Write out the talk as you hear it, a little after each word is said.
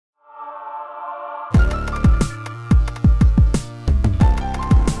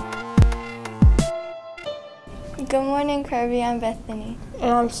Good morning, Kirby. I'm Bethany.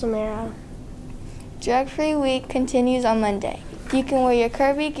 And I'm Samara. Drug-Free Week continues on Monday. You can wear your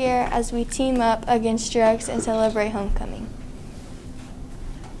Kirby gear as we team up against drugs and celebrate homecoming.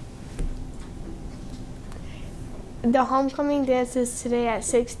 The homecoming dance is today at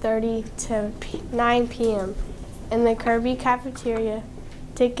 6:30 to 9 p.m. in the Kirby cafeteria.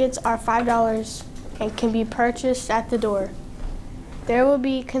 Tickets are $5 and can be purchased at the door. There will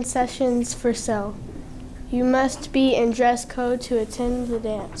be concessions for sale. You must be in dress code to attend the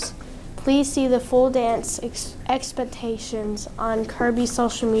dance. Please see the full dance expectations on Kirby's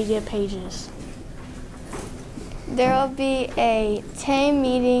social media pages. There will be a team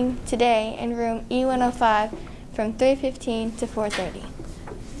meeting today in room E105 from 3:15 to 4:30.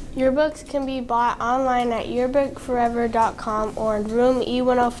 Yearbooks can be bought online at yearbookforever.com or in room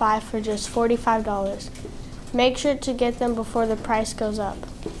E105 for just $45. Make sure to get them before the price goes up.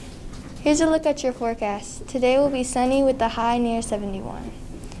 Here's a look at your forecast. Today will be sunny with the high near 71.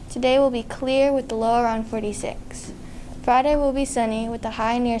 Today will be clear with the low around 46. Friday will be sunny with the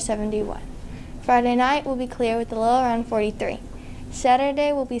high near 71. Friday night will be clear with the low around 43.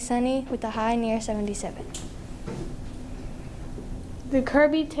 Saturday will be sunny with the high near 77. The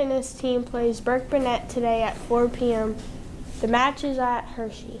Kirby tennis team plays Burke-Burnett today at 4 p.m. The match is at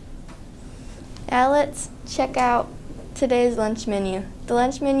Hershey. Now let's check out today's lunch menu. The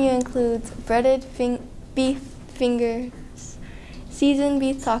lunch menu includes breaded beef fingers, seasoned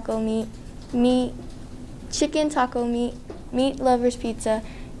beef taco meat, chicken taco meat, meat lovers pizza,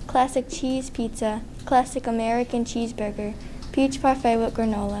 classic cheese pizza, classic American cheeseburger, peach parfait with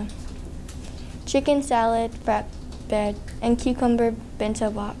granola, chicken salad, flatbread, and cucumber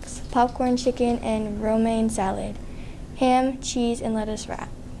bento box, popcorn chicken and romaine salad, ham, cheese, and lettuce wrap.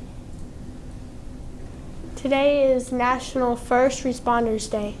 Today is National First Responders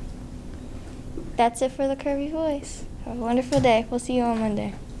Day. That's it for the Kirby Voice. Have a wonderful day. We'll see you on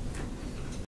Monday.